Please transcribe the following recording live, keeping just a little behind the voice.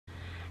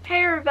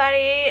Hey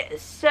everybody,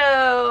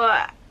 so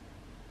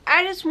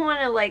I just want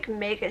to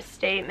make a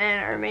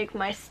statement or make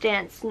my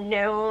stance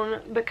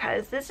known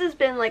because this has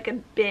been like a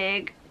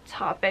big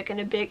topic and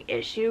a big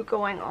issue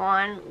going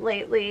on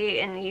lately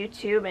in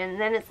YouTube, and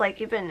then it's like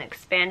even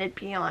expanded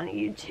beyond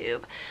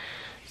YouTube.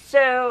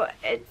 So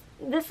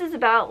this is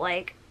about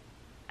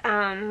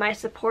my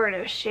support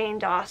of Shane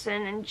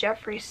Dawson and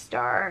Jeffree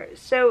Star.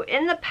 So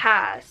in the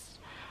past,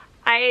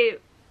 I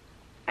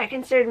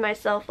considered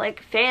myself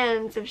like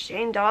fans of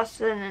Shane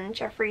Dawson and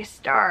Jeffree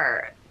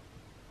Star,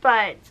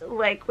 but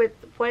like with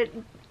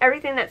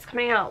everything that's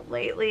coming out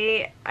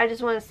lately, I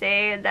just want to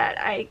say that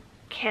I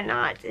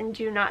cannot and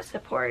do not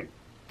support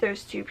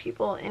those two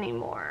people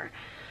anymore.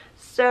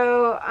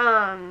 So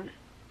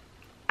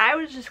I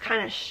was just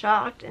kind of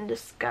shocked and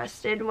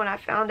disgusted when I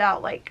found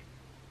out like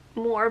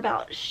more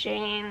about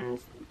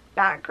Shane's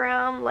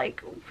background,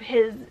 like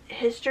his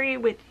history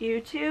with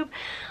YouTube.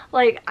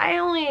 Like, I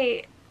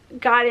only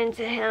got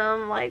into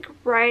him like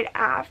right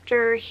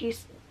after he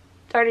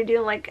started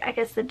doing like, I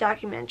guess, the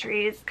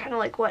documentaries, kind of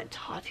like what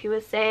Tati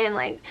was saying,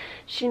 like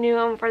she knew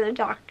him for the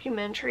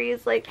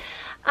documentaries. Like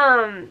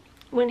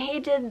when he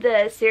did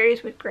the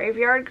series with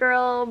Graveyard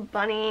Girl,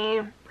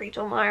 Bunny,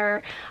 Rachel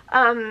Meyer,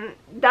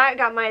 that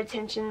got my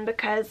attention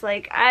because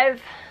like I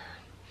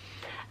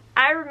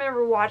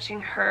remember watching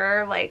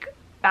her like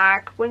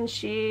back when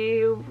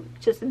she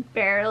just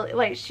barely,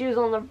 like, she was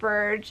on the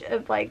verge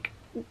of like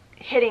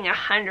hitting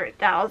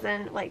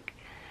 100,000. Like,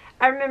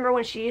 I remember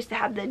when she used to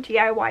have the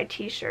DIY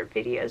t-shirt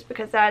videos,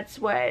 because that's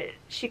what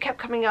she kept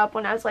coming up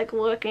when I was like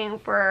looking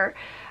for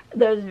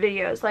those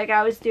videos. Like,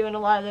 I was doing a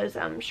lot of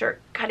those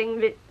shirt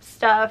cutting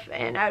stuff,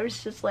 and I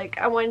was just like,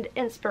 I wanted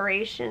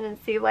inspiration and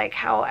see like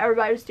how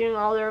everybody was doing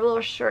all their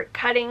little shirt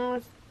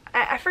cuttings.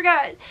 I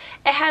forgot, it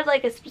had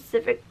like a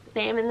specific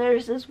name, and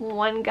there's this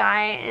one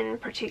guy in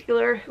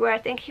particular who I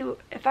think he,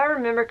 if I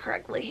remember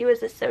correctly, he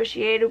was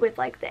associated with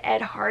like the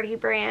Ed Hardy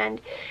brand,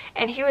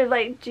 and he would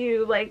like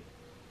do like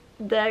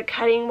the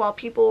cutting while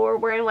people were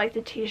wearing like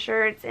the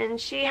t-shirts,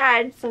 and she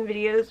had some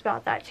videos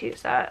about that too.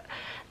 So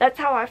that's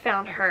how I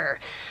found her.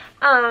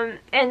 And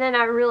then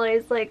I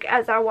realized, like,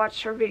 as I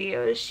watched her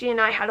videos, she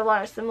and I had a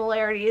lot of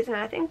similarities, and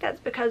I think that's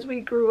because we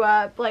grew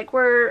up, like,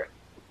 we're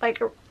like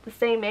the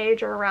same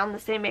age or around the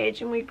same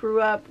age, and we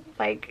grew up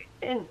like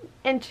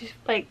into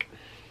like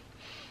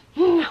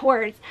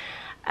words,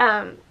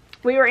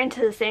 we were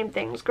into the same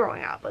things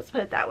growing up, let's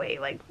put it that way,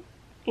 like,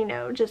 you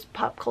know, just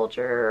pop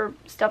culture,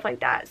 stuff like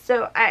that.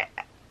 So I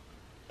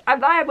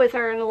vibe with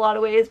her in a lot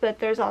of ways, but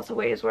there's also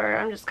ways where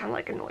I'm just kind of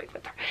like annoyed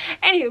with her.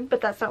 Anyway, but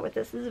that's not what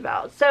this is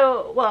about.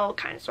 So, well,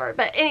 kind of, sort of,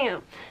 but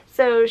anyway,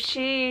 so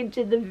she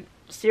did the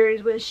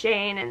series with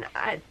Shane, and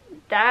I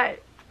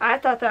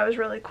thought that was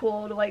really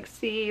cool to like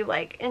see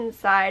like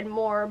inside,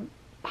 more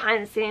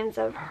behind the scenes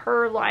of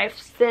her life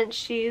since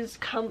she's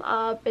come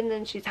up, and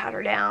then she's had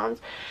her downs.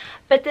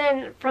 But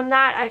then from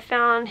that, I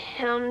found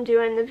him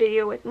doing the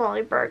video with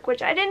Molly Burke,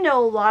 which I didn't know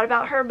a lot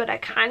about her, but I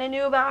kind of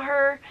knew about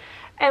her,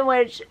 and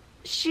which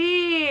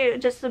she,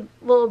 just a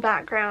little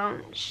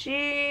background,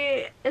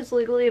 she is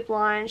legally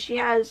blind. She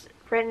has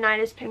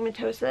retinitis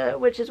pigmentosa,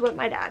 which is what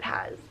my dad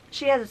has.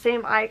 She has the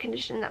same eye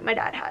condition that my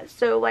dad has.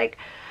 So like,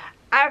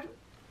 I've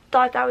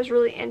thought that was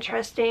really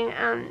interesting,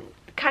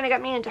 kind of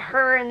got me into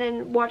her, and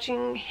then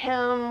watching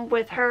him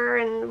with her,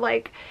 and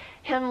like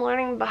him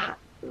learning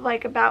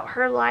like about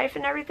her life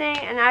and everything,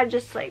 and I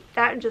just like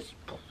that, just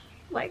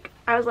like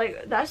I was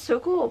like, that's so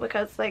cool,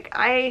 because like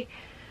I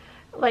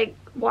like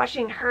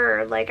watching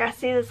her, like I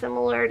see the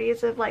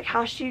similarities of like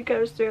how she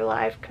goes through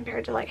life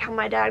compared to like how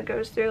my dad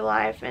goes through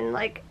life, and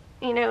like,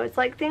 you know, it's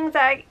like things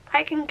that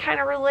I can kind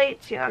of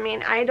relate to. I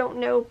mean, I don't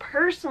know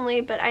personally,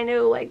 but I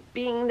know like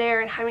being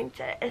there and having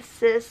to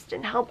assist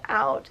and help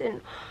out, and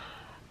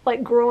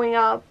like growing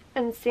up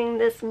and seeing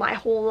this my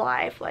whole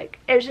life, like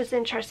it was just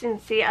interesting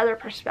to see other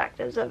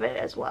perspectives of it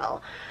as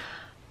well.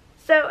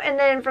 So, and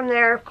then from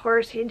there, of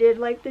course, he did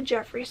like the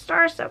Jeffree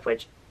Star stuff,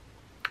 which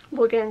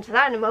we'll get into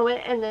that in a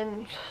moment, and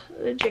then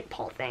the Jake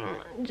Paul thing,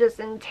 just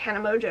in Tana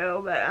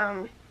Mojo.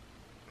 But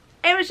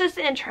it was just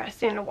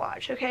interesting to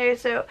watch. Okay,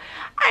 so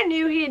I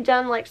knew he had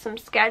done like some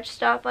sketch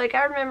stuff. Like,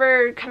 I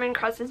remember coming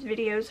across his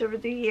videos over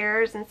the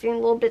years and seeing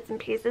little bits and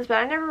pieces, but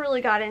I never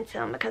really got into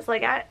them because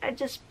like I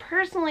just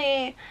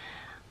personally,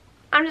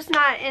 I'm just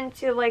not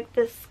into like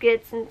the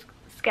skits and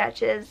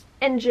sketches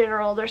in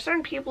general. There's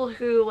certain people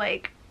who,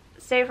 like,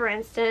 say for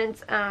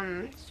instance,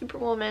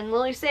 Superwoman,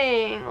 Lily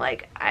Singh,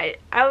 like I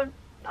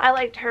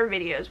liked her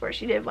videos where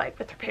she did like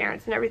with her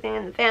parents and everything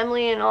in the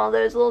family and all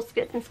those little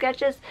skits and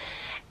sketches.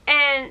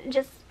 And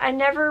just, I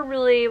never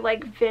really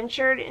like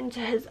ventured into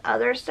his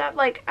other stuff.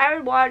 Like, I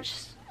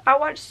watched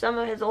some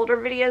of his older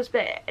videos,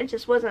 but it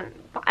just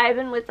wasn't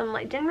vibing with them.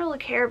 Like, didn't really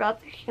care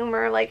about the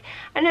humor. Like,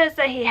 I noticed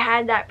that he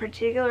had that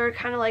particular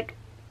kind of like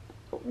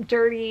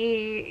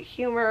dirty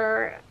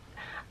humor,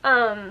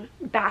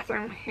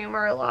 bathroom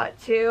humor a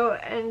lot too,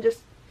 and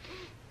just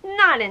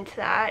not into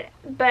that.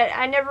 But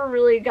I never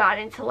really got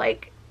into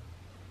like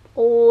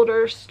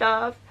older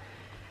stuff.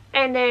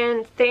 And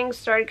then things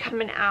started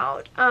coming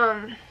out,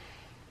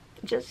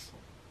 just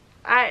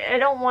I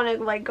don't want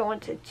to like go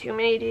into too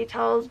many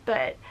details,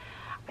 but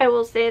I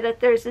will say that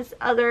there's this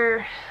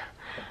other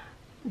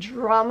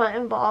drama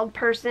involved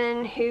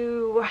person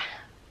who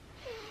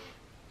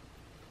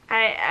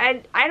I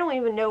don't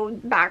even know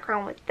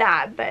background with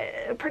that, but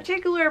a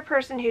particular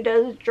person who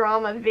does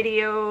drama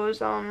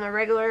videos on the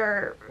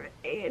regular,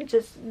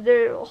 just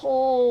the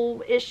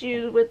whole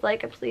issue with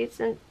like a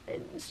police and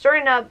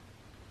stirring up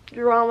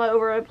drama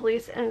over a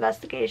police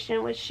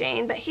investigation with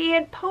Shane. But he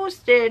had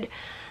posted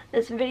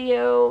this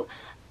video.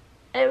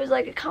 It was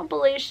like a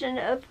compilation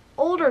of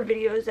older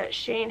videos that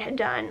Shane had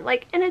done,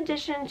 like in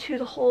addition to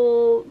the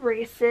whole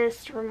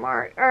racist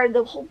remark or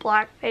the whole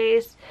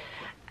blackface.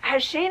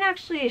 Has Shane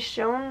actually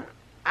shown,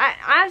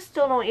 I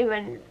still don't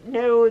even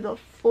know the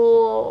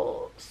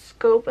full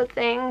scope of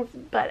things,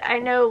 but I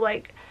know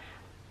like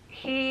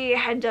he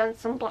had done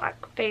some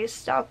blackface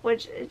stuff,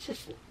 which it's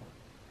just,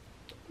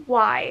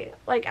 why?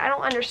 Like, I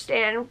don't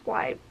understand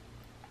why.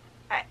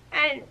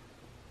 And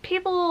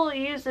people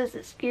use this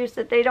excuse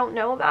that they don't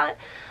know about it.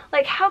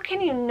 Like, how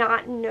can you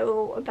not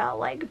know about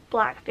like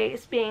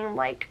blackface being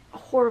like a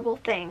horrible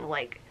thing?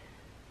 Like,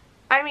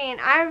 I mean,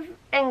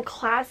 in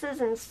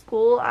classes in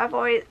school, I've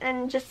always,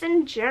 and just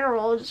in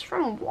general, just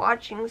from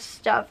watching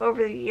stuff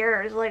over the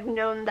years, like,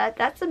 known that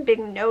that's a big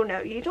no-no.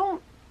 You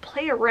don't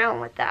play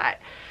around with that.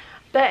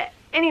 But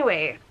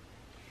anyway,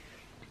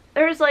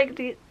 there's like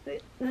this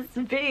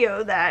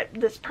video that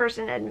this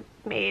person had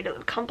made,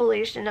 a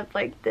compilation of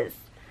like this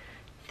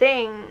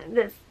thing,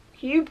 this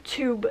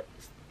YouTube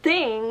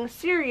thing,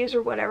 series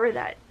or whatever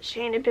that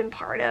Shane had been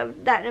part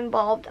of, that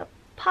involved a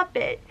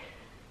puppet,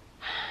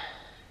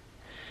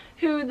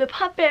 who the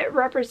puppet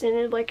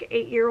represented like an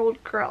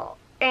 8-year-old girl.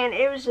 And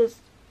it was just,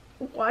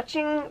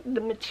 watching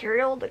the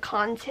material, the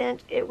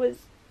content, it was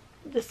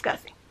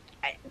disgusting.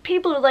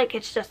 People are like,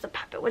 it's just a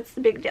puppet, what's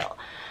the big deal?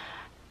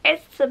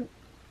 It's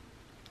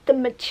the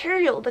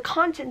material, the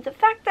content, the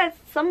fact that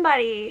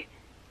somebody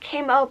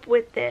came up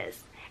with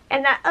this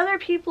and that other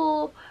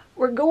people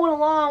were going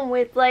along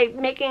with like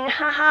making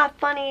haha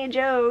funny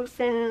jokes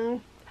and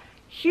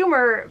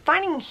humor,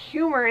 finding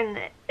humor in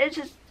it. It's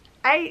just,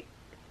 I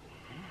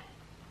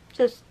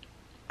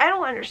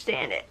don't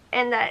understand it.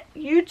 And that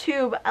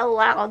YouTube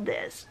allowed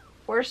this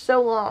for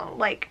so long.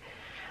 Like,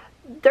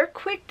 they're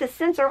quick to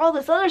censor all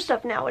this other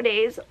stuff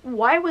nowadays.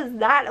 Why was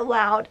that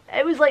allowed?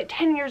 It was like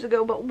 10 years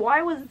ago, but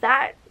why was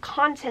that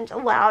content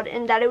allowed,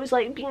 and that it was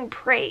like being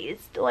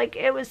praised, like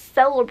it was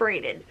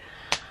celebrated?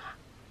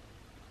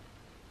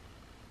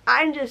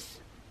 I'm just,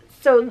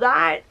 so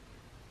that,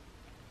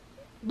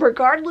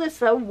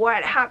 regardless of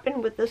what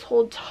happened with this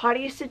whole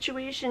Toddy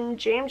situation,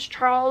 James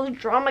Charles,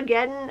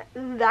 Dramageddon,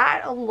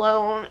 that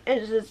alone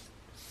is just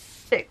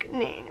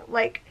sickening.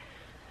 Like,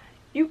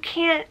 you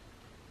can't,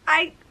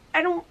 I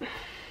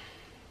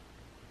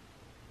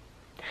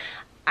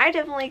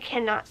definitely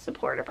cannot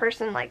support a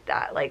person like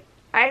that. Like,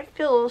 I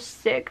feel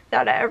sick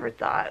that I ever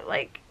thought,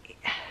 like,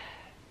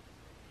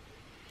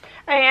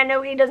 I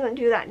know he doesn't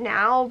do that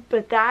now,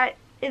 but that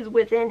is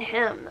within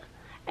him.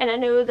 And I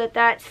know that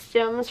that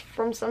stems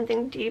from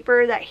something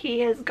deeper that he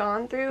has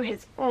gone through,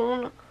 his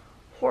own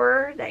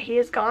horror that he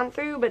has gone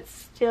through, but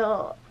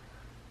still,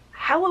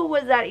 how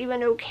was that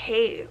even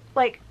okay?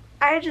 Like,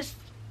 I just,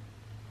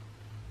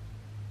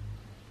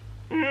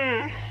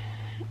 I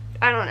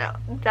don't know.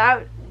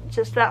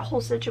 That whole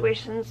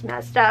situation's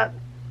messed up.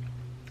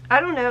 I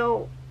don't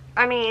know.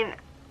 I mean,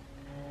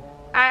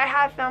 I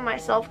have found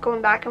myself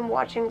going back and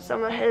watching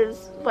some of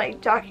his,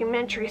 like,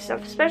 documentary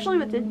stuff, especially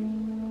with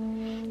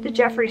the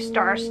Jeffree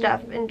Star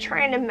stuff, and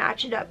trying to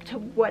match it up to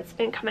what's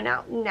been coming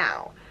out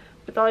now,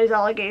 with all these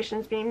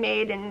allegations being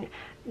made, and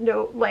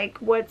like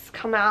what's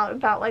come out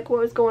about like what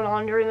was going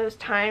on during those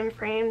time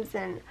frames.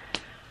 And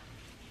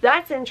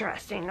that's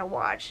interesting to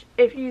watch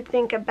if you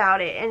think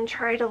about it and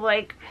try to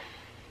like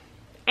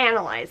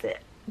analyze it,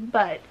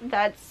 but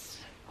that's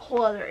a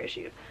whole other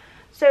issue.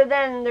 So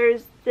then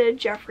there's the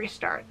Jeffree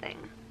Star thing.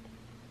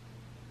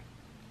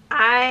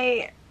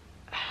 I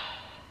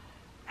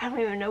don't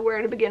even know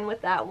where to begin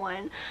with that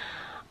one.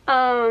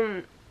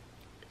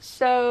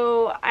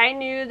 So I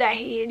knew that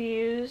he had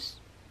used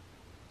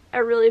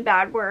a really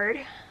bad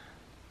word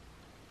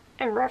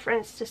in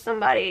reference to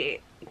somebody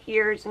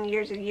years and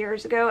years and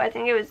years ago. I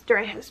think it was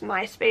during his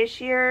MySpace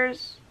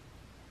years.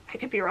 I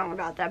could be wrong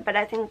about that, but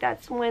I think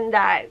that's when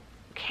that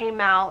came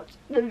out.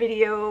 The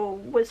video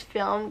was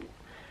filmed.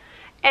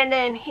 And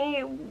then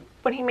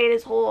when he made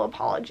his whole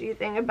apology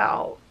thing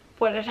about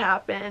what had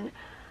happened,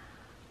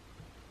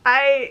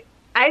 I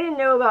didn't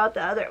know about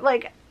the other,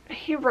 like,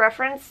 he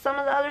referenced some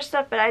of the other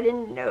stuff, but I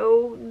didn't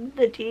know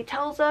the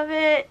details of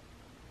it,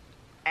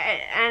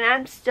 and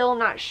I'm still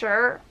not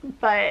sure,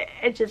 but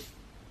it just,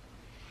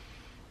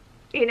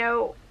 you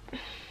know,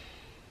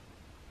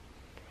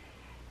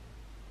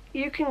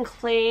 you can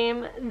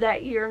claim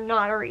that you're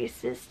not a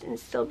racist and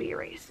still be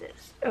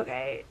racist,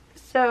 okay?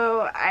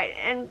 So,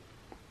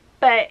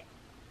 but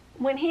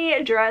when he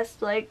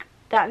addressed, like,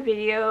 that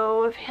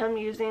video of him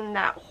using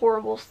that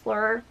horrible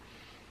slur,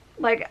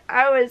 like,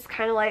 I was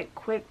kind of like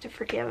quick to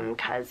forgive him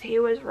because he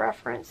was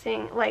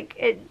referencing, like,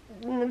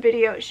 in the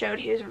video it showed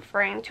he was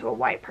referring to a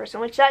white person,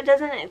 which that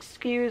doesn't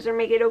excuse or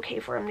make it okay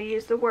for him to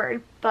use the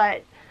word,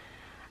 but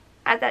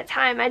at that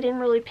time I didn't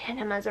really pin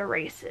him as a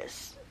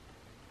racist.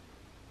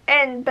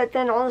 But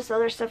then all this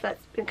other stuff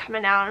that's been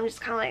coming out, I'm just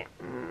kind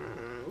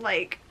of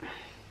like,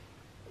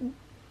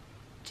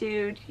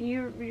 dude,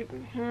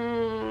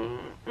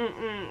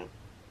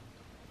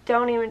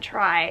 don't even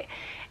try.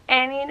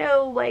 And you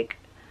know, like,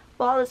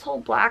 while this whole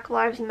Black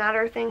Lives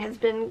Matter thing has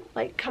been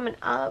like coming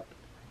up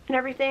and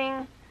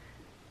everything,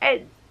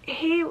 and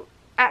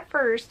at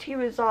first he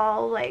was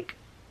all like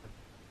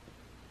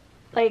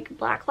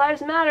Black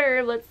Lives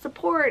Matter, let's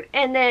support,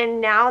 and then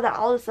now that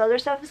all this other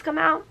stuff has come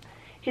out,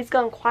 he's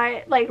gone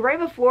quiet. Like, right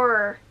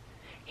before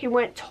he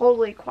went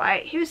totally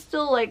quiet, he was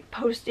still like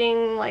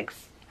posting, like,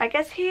 I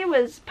guess he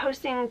was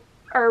posting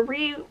or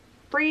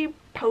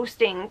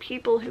reposting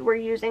people who were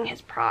using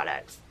his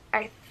products.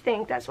 I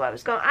think that's what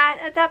was going on.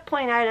 At that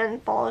point I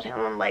unfollowed him.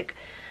 I'm like,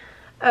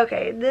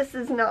 okay, this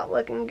is not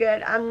looking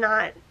good. I'm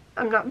not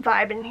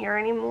vibing here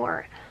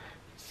anymore.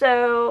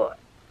 So,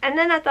 and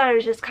then I thought it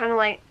was just kind of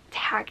like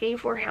tacky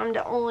for him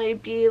to only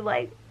be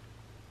like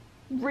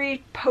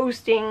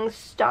reposting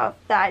stuff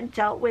that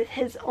dealt with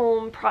his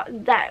own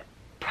that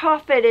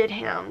profited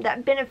him,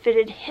 that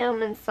benefited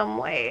him in some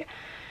way.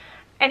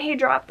 And he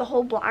dropped the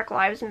whole Black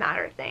Lives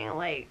Matter thing.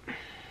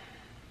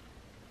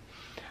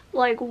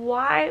 Like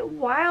why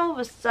all of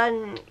a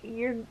sudden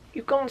you're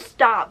gonna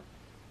stop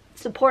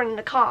supporting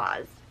the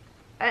cause?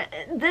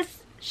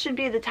 This should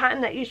be the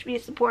time that you should be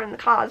supporting the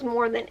cause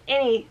more than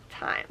any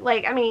time.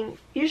 Like, I mean,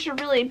 you should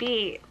really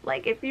be,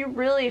 like, if you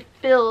really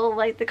feel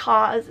like the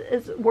cause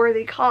is a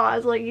worthy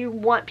cause, like you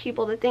want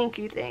people to think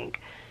you think,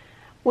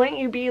 wouldn't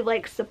you be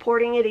like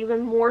supporting it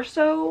even more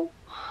so?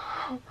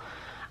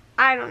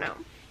 I don't know.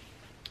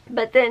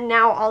 But then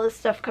now all this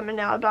stuff coming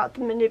out about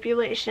the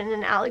manipulation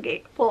and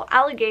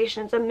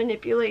allegations of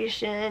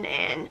manipulation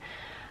and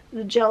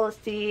the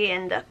jealousy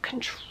and the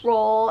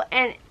control,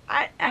 and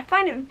I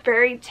find it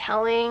very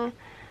telling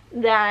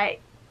that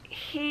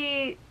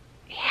he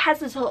has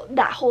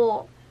that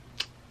whole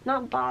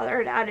not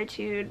bothered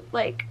attitude.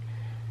 Like,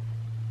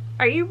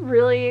 are you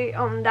really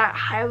on that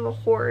high of a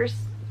horse?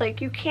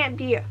 Like, you can't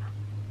be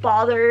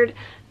bothered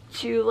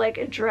to like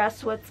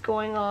address what's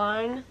going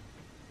on.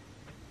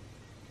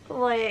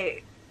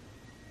 Like,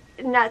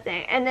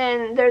 nothing. And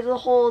then there's a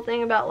whole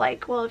thing about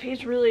like, well, if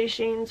he's really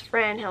Shane's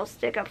friend, he'll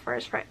stick up for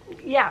his friend.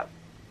 Yeah,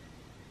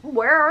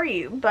 where are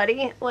you,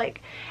 buddy?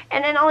 Like,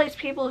 and then all these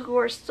people who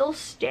are still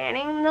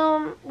standing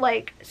them,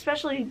 like,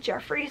 especially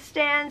Jeffree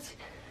stands,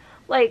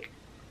 like,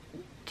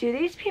 do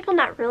these people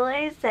not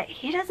realize that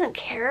he doesn't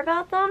care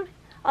about them?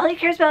 All he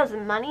cares about is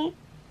money.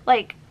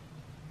 Like,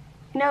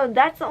 no,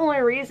 that's the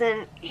only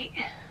reason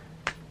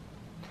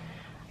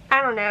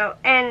I don't know.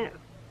 And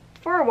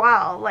for a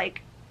while,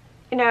 like,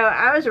 you know,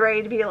 I was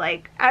ready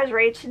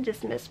to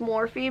dismiss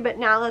Morphe, but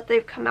now that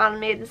they've come out and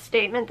made the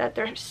statement that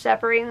they're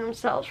separating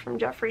themselves from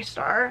Jeffree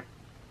Star,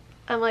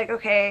 I'm like,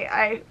 okay,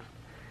 I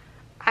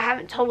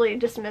haven't totally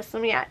dismissed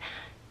them yet.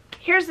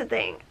 Here's the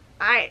thing.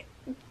 I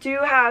do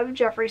have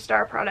Jeffree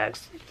Star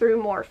products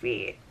through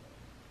Morphe,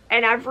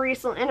 and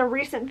in a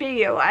recent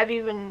video, I've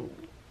even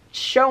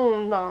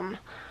shown them,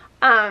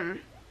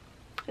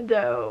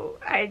 though,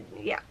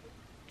 yeah,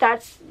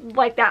 that's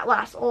like that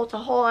last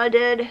Ulta haul I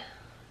did.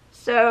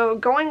 So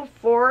going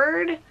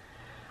forward,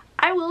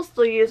 I will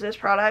still use those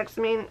products.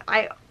 I mean,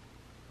 I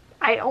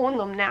own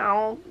them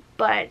now,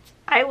 but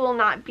I will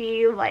not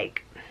be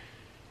like,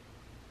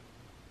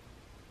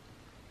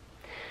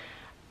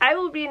 I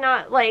will be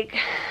not like,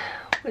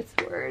 what's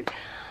the word?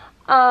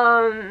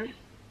 I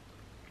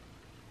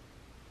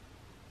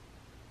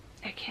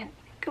can't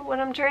think of what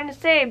I'm trying to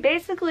say.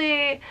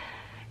 Basically,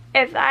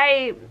 if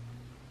I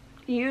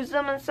use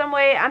them in some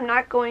way, I'm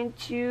not going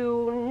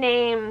to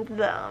name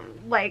them.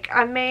 Like,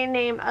 I may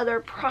name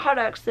other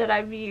products that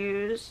I've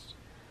used,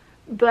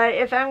 but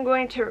if I'm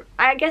going to,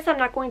 I guess I'm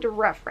not going to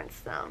reference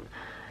them.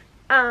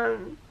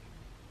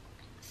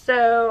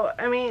 So,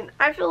 I mean,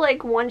 I feel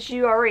like once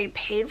you already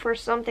paid for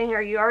something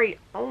or you already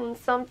own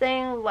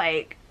something,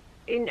 like,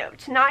 you know,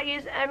 to not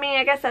use, I mean,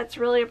 I guess that's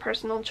really a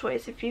personal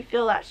choice if you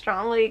feel that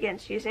strongly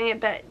against using it,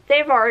 but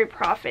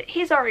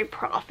he's already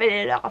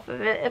profited off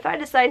of it. If I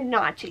decide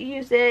not to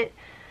use it,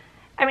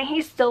 I mean,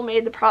 he still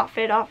made the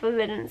profit off of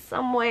it in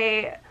some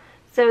way,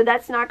 so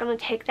that's not going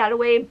to take that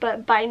away.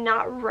 But by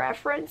not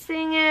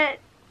referencing it,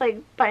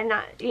 like, by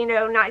not, you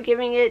know, not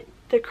giving it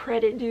the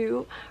credit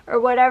due or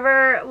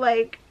whatever,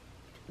 like,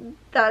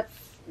 that's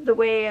the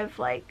way of,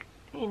 like,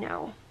 you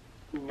know,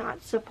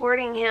 not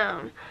supporting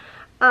him.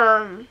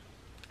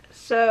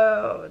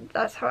 So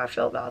that's how I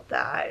feel about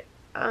that.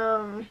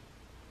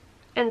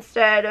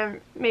 Instead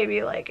of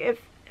maybe, like, if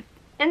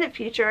in the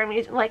future, I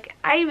mean, like,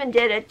 I even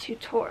did a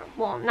tutorial,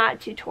 well, not a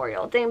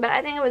tutorial thing, but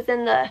I think it was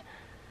in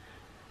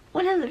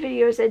one of the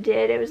videos I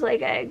did, it was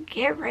like a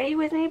get ready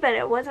with me, but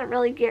it wasn't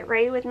really get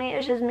ready with me, it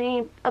was just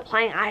me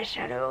applying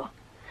eyeshadow.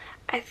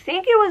 I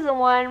think it was the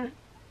one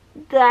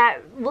that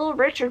Little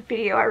Richard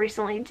video I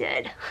recently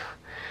did.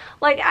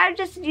 Like, I've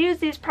just used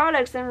these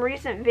products in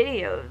recent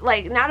videos.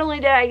 Like, not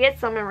only did I get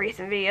some in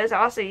recent videos,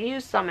 I also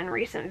used some in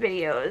recent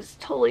videos.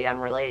 Totally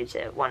unrelated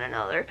to one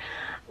another.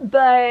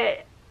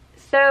 But,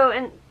 so,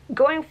 and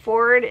going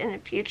forward in the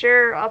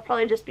future, I'll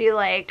probably just be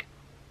like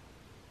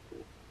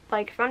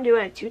if I'm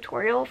doing a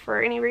tutorial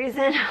for any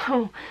reason,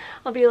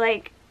 I'll be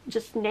like,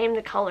 just name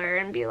the color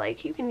and be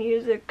like, you can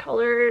use the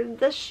color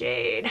this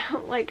shade.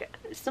 Like,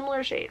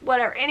 similar shade.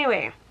 Whatever.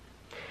 Anyway.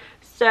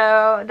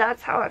 So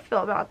that's how I feel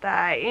about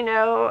that. You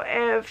know,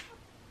 if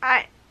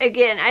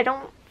again, I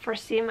don't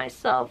foresee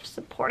myself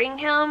supporting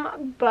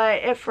him,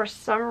 but if for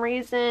some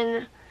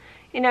reason,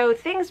 you know,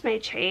 things may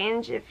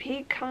change. If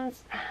he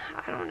comes,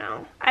 I don't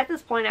know. At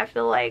this point, I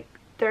feel like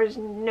there's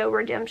no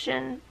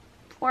redemption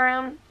for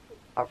him,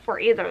 or for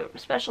either of them,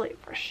 especially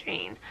for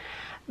Shane.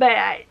 But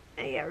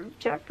yeah,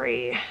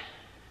 Jeffree,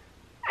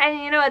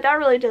 and you know what, that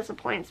really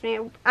disappoints me.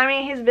 I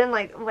mean, he's been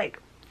like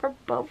for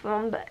both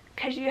of them, but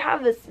because you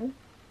have this,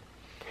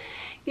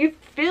 you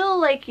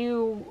feel like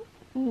you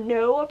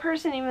know a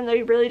person even though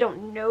you really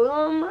don't know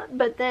them,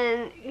 but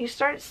then you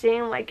start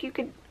seeing like you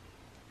could,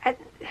 I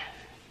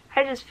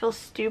just feel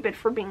stupid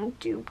for being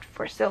duped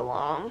for so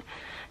long,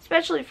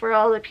 especially for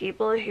all the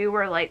people who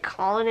were like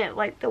calling it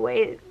like the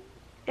way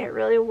it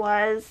really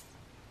was,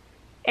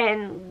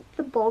 and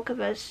the bulk of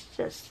us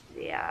just,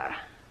 yeah.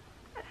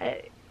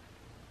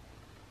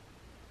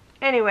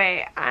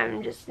 Anyway,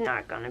 I'm just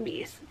not gonna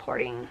be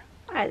supporting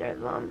either of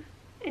them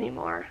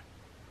anymore.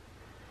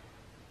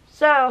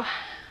 So,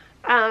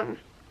 that's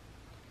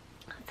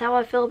how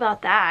I feel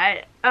about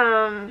that.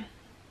 And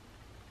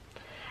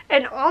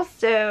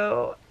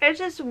also, it's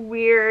just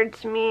weird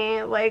to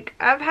me, like,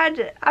 I've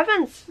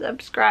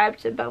unsubscribed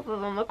to both of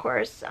them, of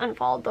course,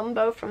 unfollowed them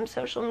both from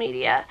social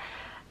media,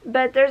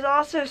 but there's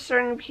also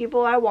certain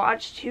people I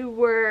watched who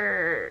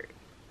were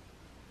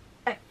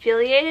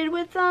affiliated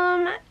with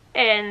them,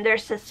 and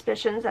there's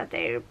suspicions that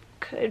they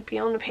could be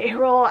on the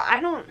payroll. I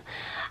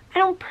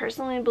don't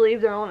personally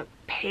believe they're on a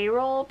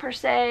payroll per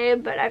se,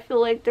 but I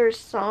feel like there's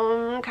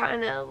some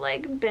kind of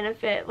like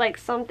benefit, like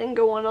something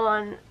going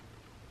on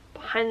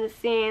behind the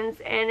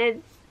scenes, and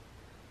it's,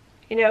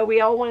 you know,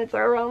 we all want to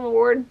throw around the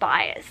word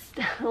biased.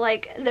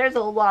 Like, there's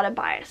a lot of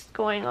bias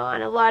going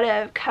on, a lot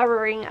of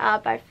covering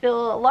up, I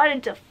feel a lot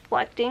of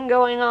deflecting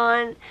going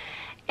on,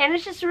 and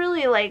it's just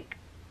really like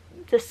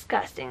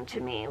disgusting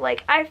to me.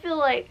 Like, I feel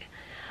like,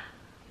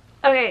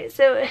 okay,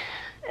 so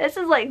this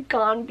is like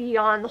gone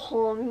beyond the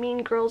whole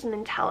Mean Girls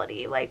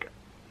mentality. Like,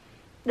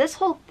 this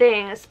whole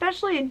thing,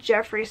 especially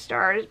Jeffree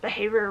Star's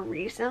behavior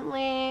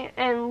recently,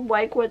 and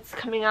like what's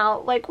coming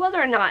out, like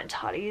whether or not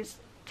Toddy's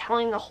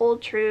telling the whole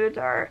truth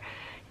or,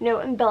 you know,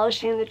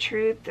 embellishing the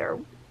truth or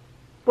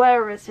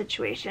whatever the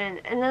situation.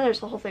 And then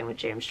there's the whole thing with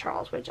James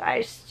Charles, which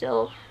I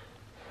don't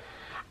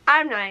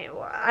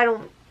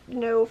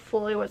know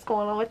fully what's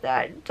going on with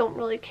that. Don't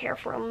really care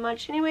for him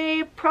much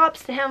anyway.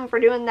 Props to him for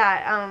doing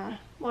that,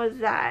 what was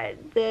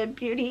that, the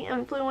beauty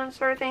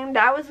influencer thing.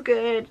 That was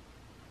good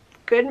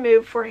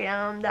move for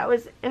him. That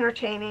was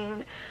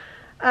entertaining.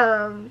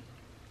 I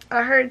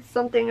heard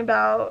something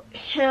about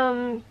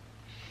him,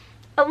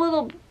 a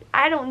little,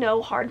 I don't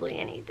know hardly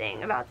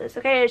anything about this,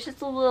 okay? It's just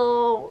a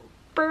little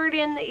bird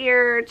in the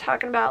ear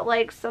talking about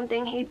like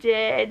something he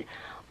did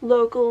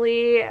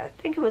locally, I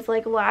think it was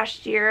like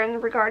last year,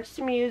 in regards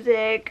to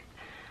music.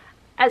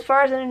 As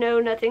far as I know,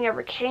 nothing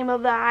ever came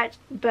of that,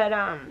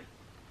 but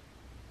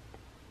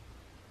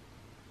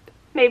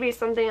maybe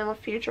something in the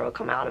future will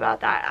come out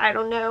about that. I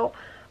don't know.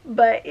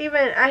 But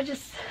even, I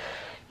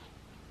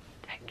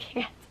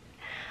can't.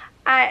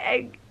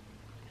 I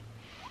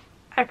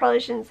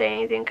probably shouldn't say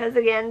anything, because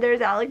again, there's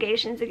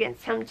allegations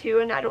against him too,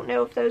 and I don't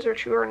know if those are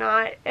true or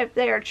not. If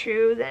they are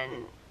true,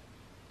 then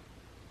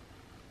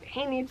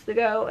he needs to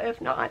go. If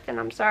not, then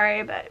I'm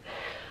sorry, but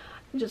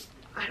just,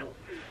 I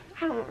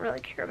don't really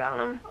care about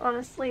him,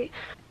 honestly.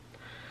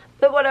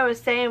 But what I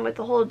was saying with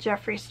the whole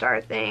Jeffree Star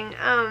thing,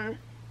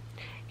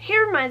 he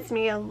reminds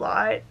me a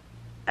lot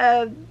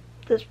of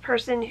this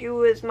person who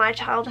was my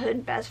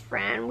childhood best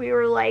friend. We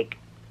were like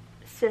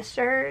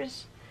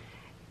sisters,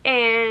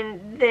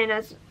 and then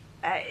as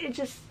it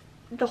just,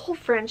 the whole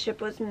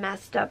friendship was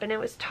messed up and it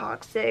was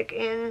toxic,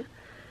 and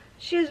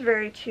she was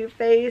very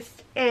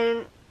two-faced.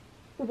 And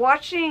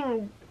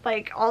watching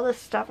like all this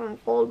stuff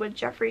unfold with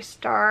Jeffree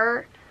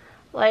Star,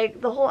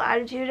 like the whole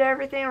attitude and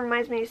everything,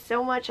 reminds me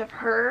so much of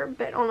her,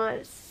 but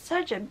on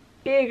such a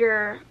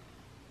bigger,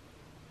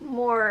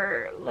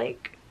 more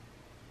like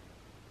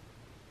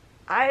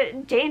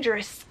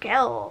dangerous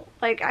scale.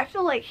 Like, I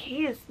feel like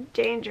he is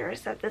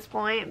dangerous at this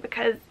point,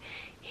 because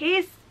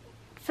he's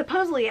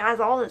supposedly has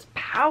all this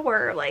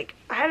power. Like,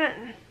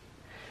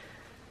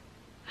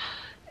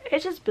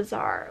 it's just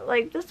bizarre.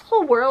 Like, this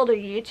whole world of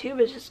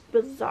YouTube is just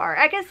bizarre.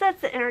 I guess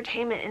that's the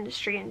entertainment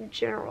industry in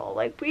general.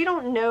 Like, we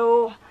don't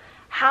know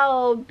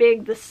how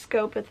big the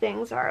scope of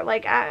things are.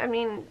 Like, I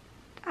mean,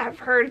 I've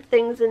heard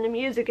things in the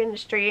music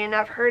industry, and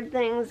I've heard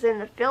things in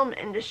the film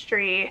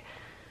industry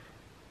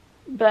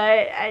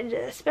But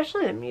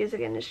especially the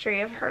music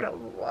industry, I've heard a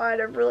lot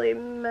of really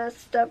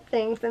messed up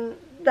things, and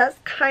that's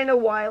kind of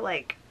why,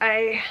 like,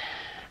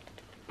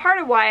 part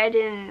of why I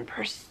didn't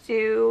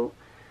pursue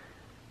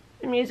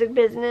the music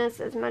business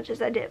as much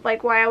as I did,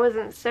 like, why I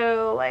wasn't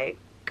so, like,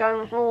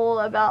 gung-ho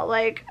about,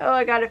 like, oh,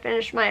 I gotta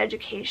finish my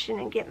education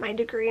and get my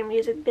degree in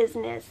music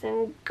business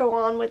and go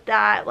on with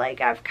that.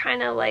 Like, I've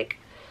kind of, like,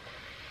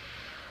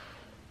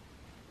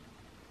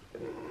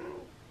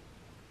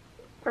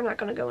 we're not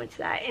gonna go into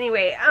that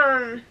anyway.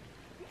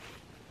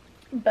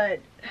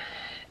 But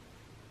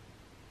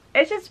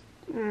it's just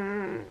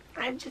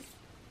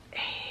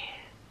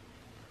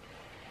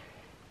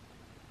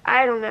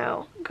I don't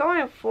know,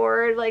 going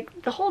forward,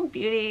 like, the whole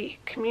beauty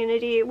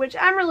community, which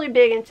I'm really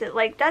big into,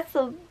 like, that's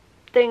the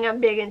thing I'm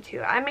big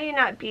into. I may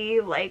not be,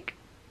 like,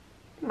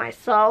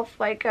 myself,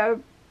 like, a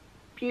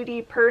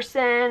beauty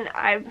person.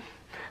 I'm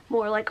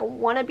more like a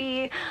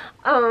wannabe,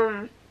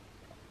 but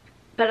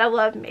I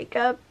love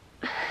makeup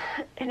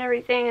and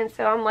everything, and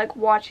so I'm, like,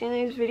 watching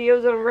these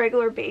videos on a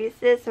regular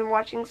basis and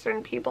watching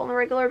certain people on a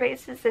regular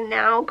basis, and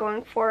now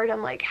going forward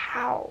I'm like,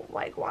 how,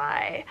 like,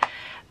 why?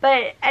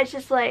 But it's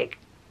just, like,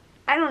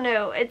 I don't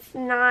know, it's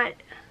not,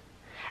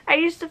 I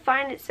used to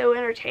find it so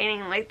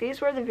entertaining, like,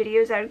 these were the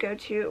videos I would go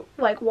to,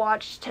 like,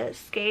 watch to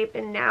escape,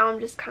 and now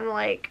I'm just kind of,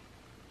 like,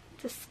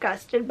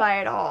 disgusted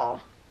by it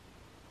all.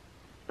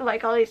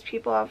 Like, all these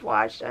people I've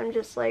watched, I'm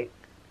just like,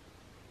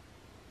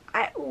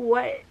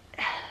 what?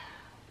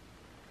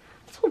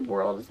 This whole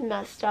world is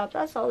messed up,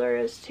 that's all there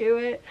is to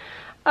it.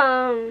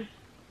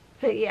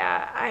 But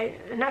yeah, I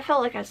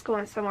felt like I was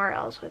going somewhere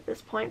else with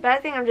this point, but I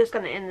think I'm just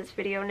going to end this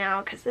video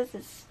now, because this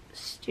is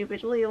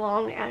stupidly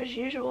long as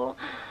usual.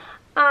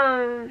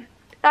 I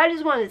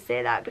just wanted to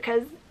say that,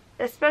 because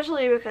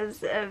especially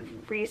because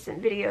of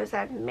recent videos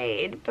I've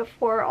made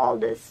before all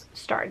this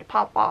started to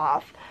pop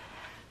off,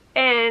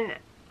 and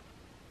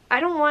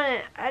I don't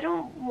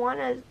want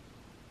to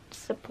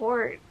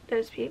support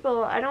those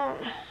people. I don't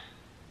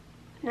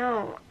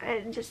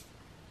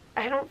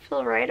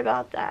feel right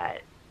about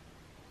that.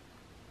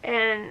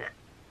 And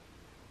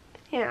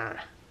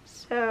yeah,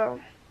 so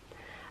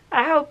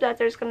I hope that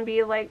there's going to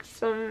be, like,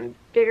 some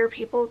bigger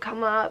people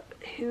come up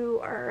who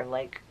are,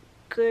 like,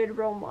 good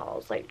role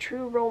models, like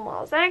true role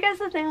models. And I guess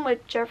the thing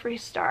with Jeffree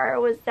Star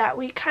was that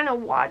we kind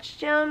of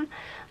watched him,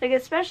 like,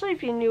 especially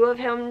if you knew of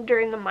him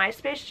during the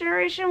MySpace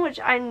generation, which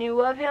I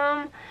knew of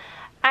him.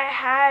 I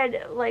had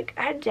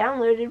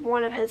downloaded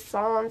one of his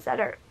songs that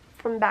are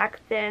from back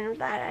then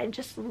that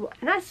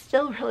and I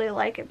still really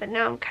like it, but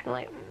now I'm kind of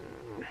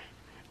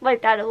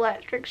like that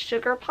Electric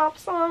Sugar Pop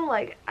song.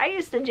 Like, I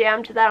used to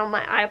jam to that on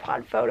my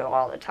iPod Photo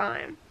all the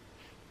time.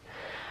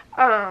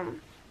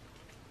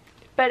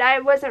 But I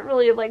wasn't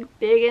really, like,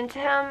 big into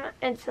him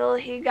until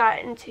he got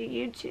into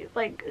YouTube,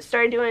 like,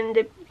 started doing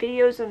the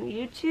videos on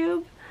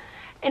YouTube.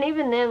 And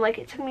even then, like,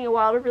 it took me a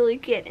while to really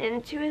get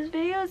into his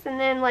videos. And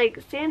then, like,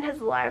 seeing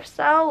his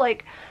lifestyle,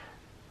 like,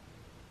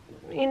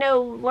 you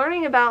know,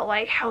 learning about,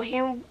 like, how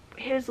he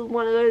was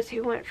one of those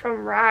who went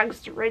from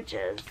rags to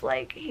riches.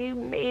 Like, he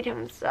made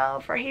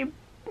himself, or he,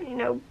 you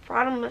know,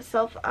 brought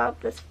himself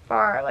up this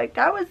far. Like,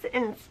 that was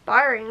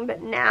inspiring.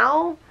 But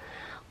now,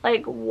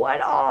 like,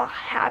 what all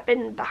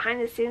happened behind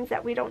the scenes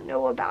that we don't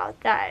know about,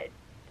 that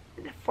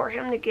for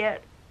him to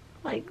get,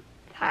 like,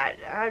 that,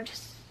 I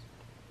just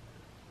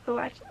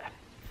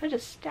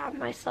stabbed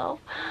myself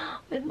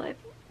with my,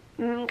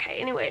 okay,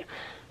 anyway,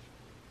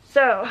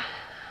 so,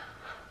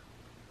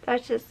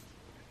 that's just,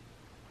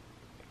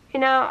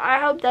 you know, I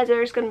hope that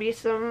there's going to be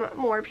some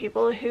more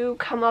people who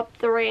come up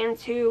the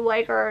ranks who,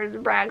 like, are the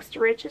rags to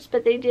riches,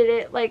 but they did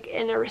it, like,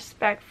 in a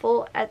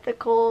respectful,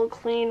 ethical,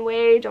 clean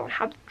way, don't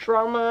have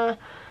drama.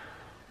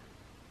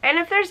 And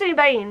if there's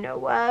anybody you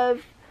know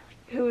of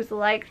who's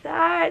like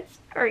that,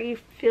 or you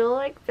feel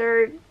like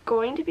they're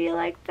going to be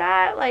like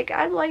that, like,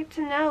 I'd like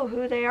to know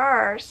who they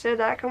are so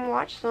that I can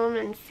watch them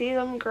and see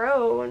them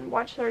grow and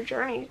watch their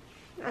journey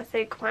as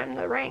they climb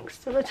the ranks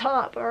to the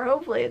top, or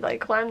hopefully, like,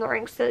 climb the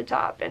ranks to the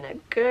top in a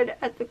good,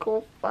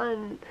 ethical,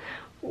 fun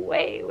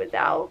way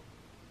without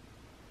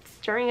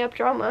stirring up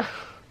drama.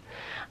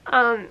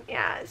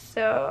 Yeah,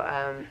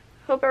 so,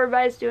 hope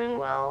everybody's doing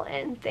well,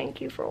 and thank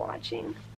you for watching.